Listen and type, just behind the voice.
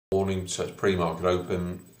morning, so it's pre-market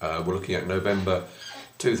open. We're looking at November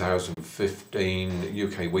 2015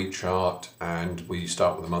 UK wheat chart, and we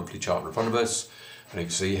start with a monthly chart in front of us. And you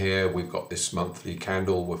can see here we've got this monthly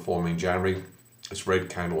candle we're forming in January. This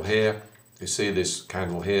red candle here. You see this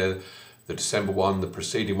candle here, the December one, the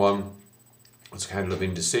preceding one. It's a candle of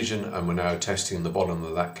indecision, and we're now testing the bottom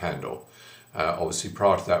of that candle. Obviously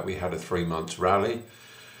prior to that we had a 3 month rally.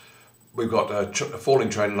 We've got a falling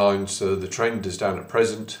trend line, so the trend is down at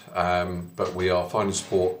present, but we are finding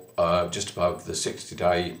support just above the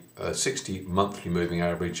 60 monthly moving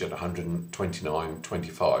average at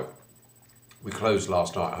 129.25. We closed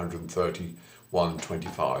last night at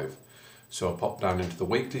 131.25. So I'll pop down into the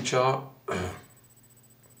weekly chart. And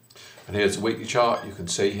here's the weekly chart. You can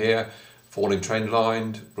see here, falling trend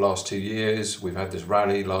line, last 2 years. We've had this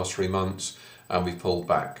rally last 3 months, and we've pulled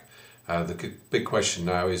back. The big question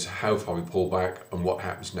now is how far we pull back and what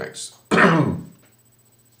happens next.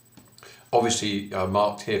 Obviously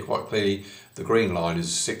marked here quite clearly, the green line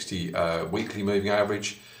is 60 weekly moving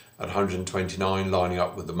average at 129, lining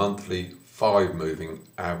up with the monthly 5 moving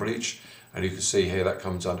average. And you can see here that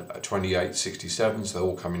comes under at 28.67, so they're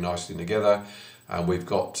all coming nicely together. And we've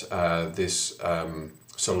got this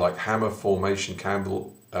sort of like hammer formation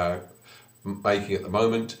candle making at the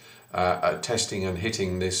moment, testing and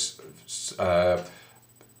hitting this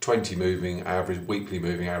 20 moving average, weekly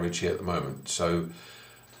moving average here at the moment. So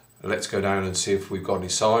let's go down and see if we've got any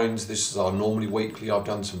signs. This is our normally weekly. I've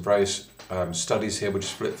done some various studies here. We'll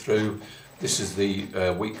just flip through. This is the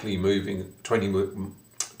weekly moving 20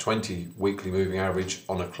 weekly moving average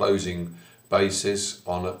on a closing basis,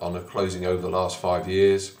 on a closing over the last 5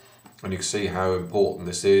 years, and you can see how important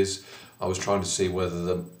this is. I was trying to see whether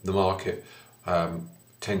the market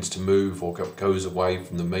tends to move or goes away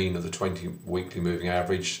from the mean of the 20 weekly moving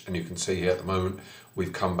average, and you can see here at the moment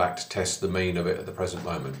we've come back to test the mean of it at the present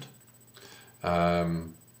moment.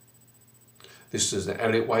 This is the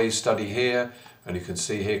Elliott wave study here, and you can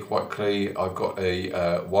see here quite clearly I've got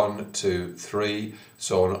a 1, 2, 3.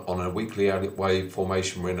 So on a weekly Elliott wave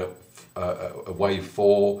formation, we're in a wave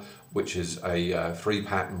 4, which is a 3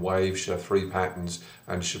 pattern wave, should have 3 patterns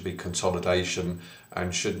and should be consolidation,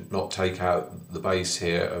 and should not take out the base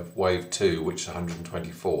here of wave 2, which is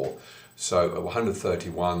 124. So at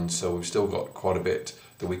 131, so we've still got quite a bit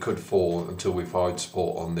that we could fall until we find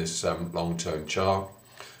support on this long-term chart.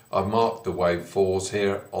 I've marked the wave 4s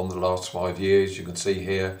here on the last 5 years. You can see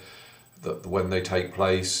here that when they take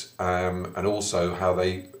place, and also how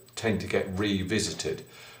they tend to get revisited.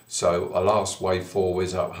 So our last wave 4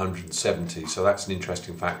 was up 170, so that's an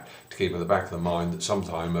interesting fact to keep in the back of the mind, that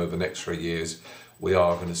sometime over the next 3 years we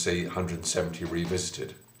are going to see 170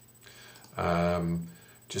 revisited.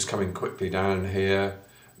 Just coming quickly down here,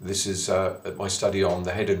 this is my study on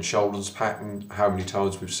the head and shoulders pattern, how many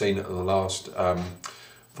times we've seen it in the last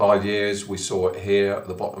 5 years. We saw it here at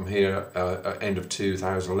the bottom here at end of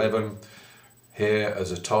 2011, here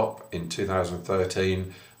as a top in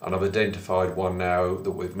 2013, and I've identified one now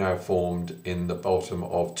that we've now formed in the bottom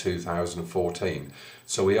of 2014.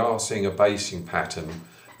 So we are seeing a basing pattern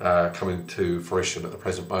coming to fruition at the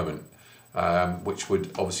present moment, which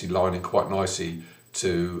would obviously line in quite nicely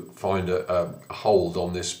to find a hold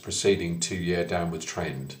on this preceding 2-year downwards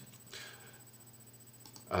trend.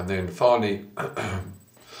 And then finally,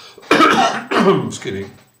 excuse me,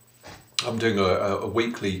 I'm doing a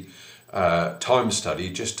weekly time study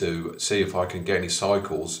just to see if I can get any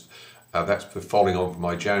cycles. That's following on from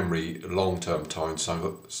my January long-term time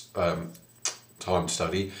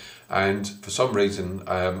study, and for some reason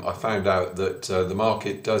I found out that the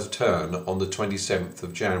market does turn on the 27th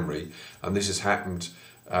of January, and this has happened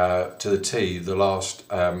to the T the last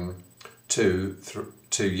 2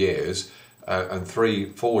 years, and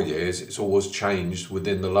 3-4 years. It's always changed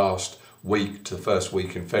within the last week to the first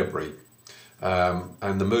week in February,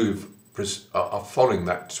 and the move are following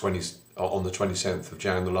that on the 27th of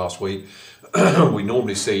Jan, the last week. We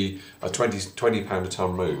normally see a 20 pound a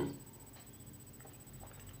tonne move.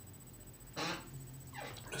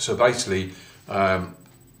 So basically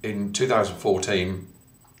in 2014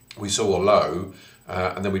 we saw a low,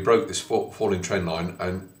 and then we broke this falling trend line,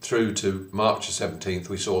 and through to March the 17th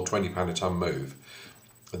we saw a 20 pound a tonne move.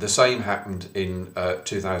 The same happened in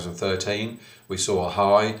 2013. We saw a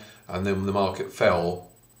high, and then the market fell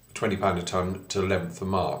 20 pound a tonne to 11th of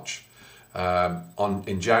March.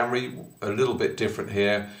 In January, a little bit different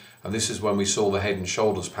here, and this is when we saw the head and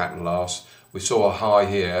shoulders pattern last. We saw a high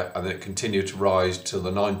here, and then it continued to rise till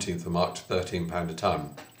the 19th of March to 13 pound a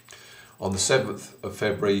tonne. On the 7th of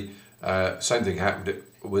February, same thing happened.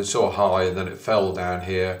 We saw a high, and then it fell down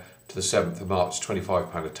here to the 7th of March,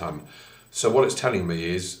 25 pound a tonne. So what it's telling me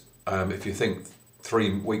is if you think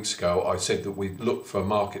 3 weeks ago, I said that we'd look for a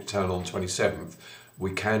market turn on 27th.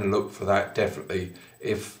 We can look for that definitely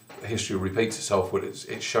if history repeats itself, what it's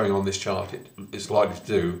showing on this chart it's likely to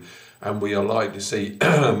do, and we are likely to see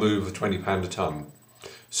a move of £20 a tonne.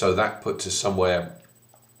 So that puts us somewhere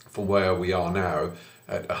from where we are now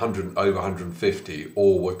at 100 over 150,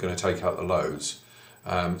 or we're going to take out the lows.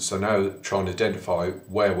 So now trying to identify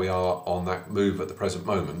where we are on that move at the present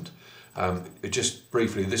moment. Just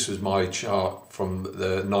briefly, this was my chart from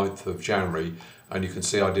the 9th of January, and you can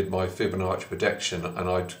see I did my Fibonacci prediction, and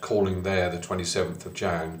I'd calling there the 27th of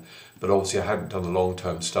Jan, but obviously I hadn't done a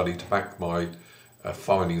long-term study to back my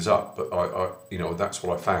findings up, but I that's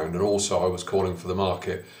what I found. And also I was calling for the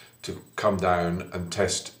market to come down and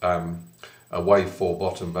test a wave 4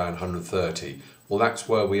 bottom band 130. Well, that's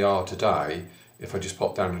where we are today. If I just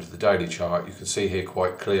pop down into the daily chart, you can see here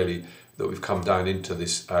quite clearly that we've come down into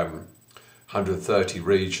this 130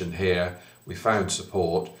 region here. We found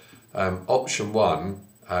support. Option 1,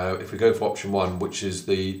 if we go for option 1, which is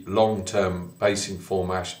the long-term basing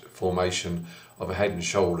formation of a head and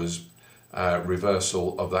shoulders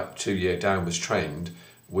reversal of that 2-year downwards trend,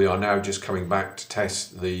 we are now just coming back to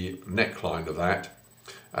test the neckline of that.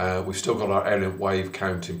 We've still got our Elliott wave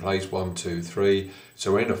count in place, 1, 2, 3.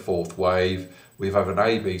 So we're in a 4th wave. We've had an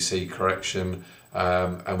ABC correction,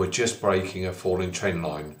 and we're just breaking a falling trend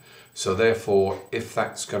line. So therefore, if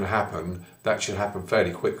that's going to happen, that should happen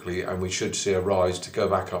fairly quickly, and we should see a rise to go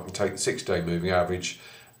back up and take the 6-day moving average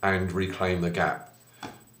and reclaim the gap.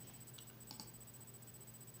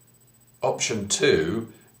 Option 2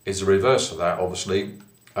 is a reverse of that, obviously,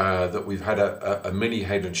 that we've had a mini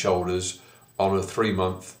head and shoulders on a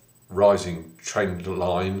 3-month rising trend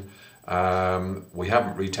line. We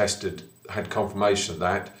haven't had confirmation of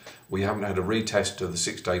that. We haven't had a retest of the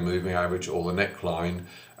 6-day moving average or the neckline,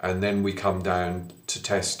 and then we come down to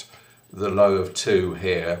test the low of 2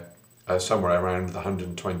 here, somewhere around the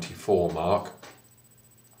 124 mark.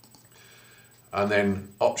 And then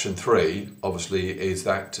option 3 obviously is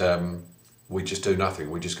that we just do nothing,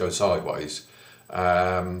 we just go sideways.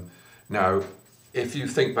 Now, if you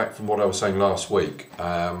think back from what I was saying last week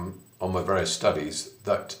on my various studies,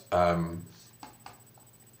 that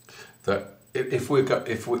if we're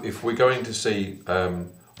going to see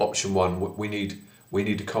option 1, we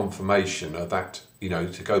need a confirmation of that,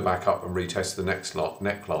 to go back up and retest the next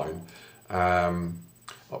neckline.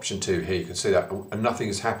 Option 2 here, you can see that, and nothing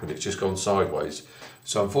has happened, it's just gone sideways.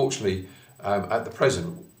 So unfortunately, at the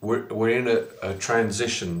present, we're in a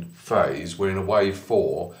transition phase, we're in a wave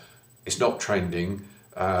 4, it's not trending.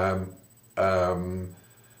 I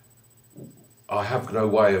have no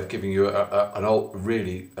way of giving you a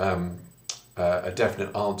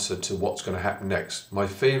definite answer to what's going to happen next. My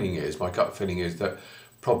gut feeling is that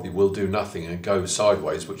probably we'll do nothing and go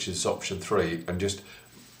sideways, which is option 3, and just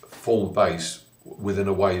form a base within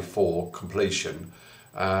a wave 4 completion.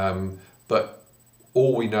 But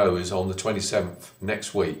all we know is on the 27th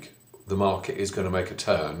next week, the market is going to make a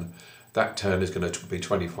turn. That turn is going to be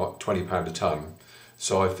 £20 a tonne.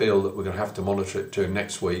 So I feel that we're going to have to monitor it during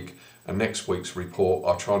next week, and next week's report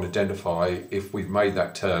I'll try and identify, if we've made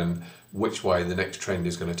that turn, which way the next trend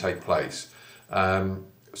is going to take place.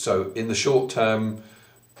 So in the short term,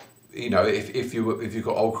 if you've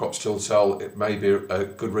got old crop still to sell, it may be a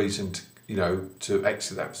good reason to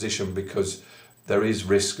exit that position, because there is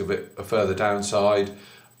risk of a further downside.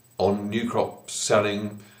 On new crop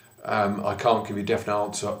selling, I can't give you a definite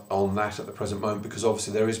answer on that at the present moment, because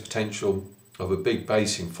obviously there is potential of a big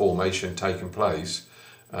basing formation taking place,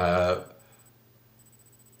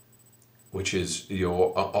 which is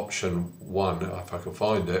your option 1, if I can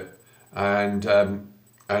find it, and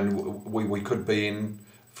we could be in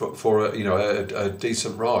for a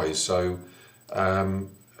decent rise. So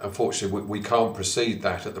unfortunately, we can't proceed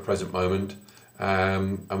that at the present moment,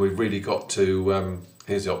 and we've really got to.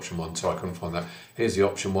 Here's the option 1, so I couldn't find that. Here's the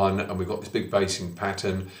option 1, and we've got this big basing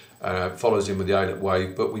pattern, follows in with the Elliott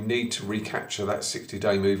wave, but we need to recapture that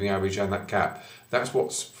 60-day moving average and that gap. That's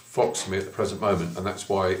what's foxing me at the present moment, and that's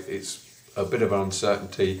why it's a bit of an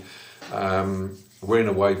uncertainty. We're in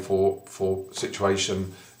a wave 4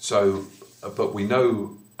 situation, so but we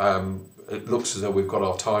know it looks as though we've got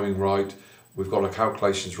our timing right, we've got our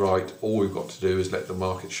calculations right. All we've got to do is let the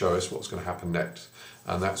market show us what's going to happen next,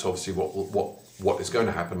 and that's obviously what is going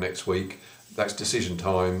to happen next week. That's decision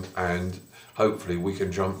time, and hopefully we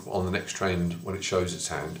can jump on the next trend when it shows its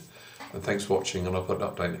hand. And thanks for watching, and I'll put an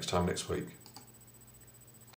update next week.